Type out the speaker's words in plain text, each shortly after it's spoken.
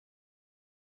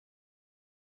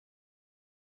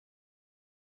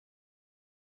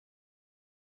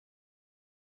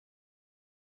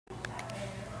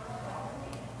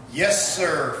Yes,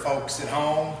 sir, folks at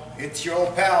home. It's your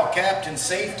old pal, Captain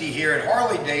Safety here at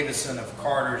Harley-Davidson of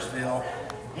Cartersville.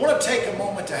 I want to take a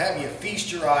moment to have you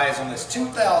feast your eyes on this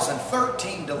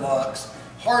 2013 Deluxe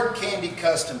hard candy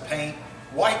custom paint,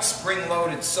 white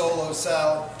spring-loaded solo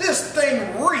saddle. This thing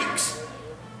reeks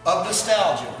of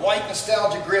nostalgia. White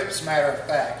nostalgia grips, matter of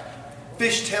fact.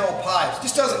 Fishtail pipes.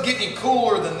 Just doesn't get any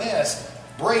cooler than this.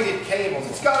 Braided cables.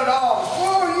 It's got it all.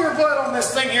 Blow your butt on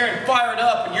this thing here and fire it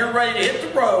up, and you're ready to hit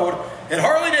the road at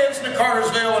Harley-Davidson of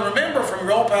Cartersville. And remember, from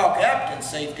your old pal Captain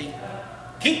Safety,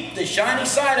 keep the shiny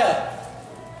side up.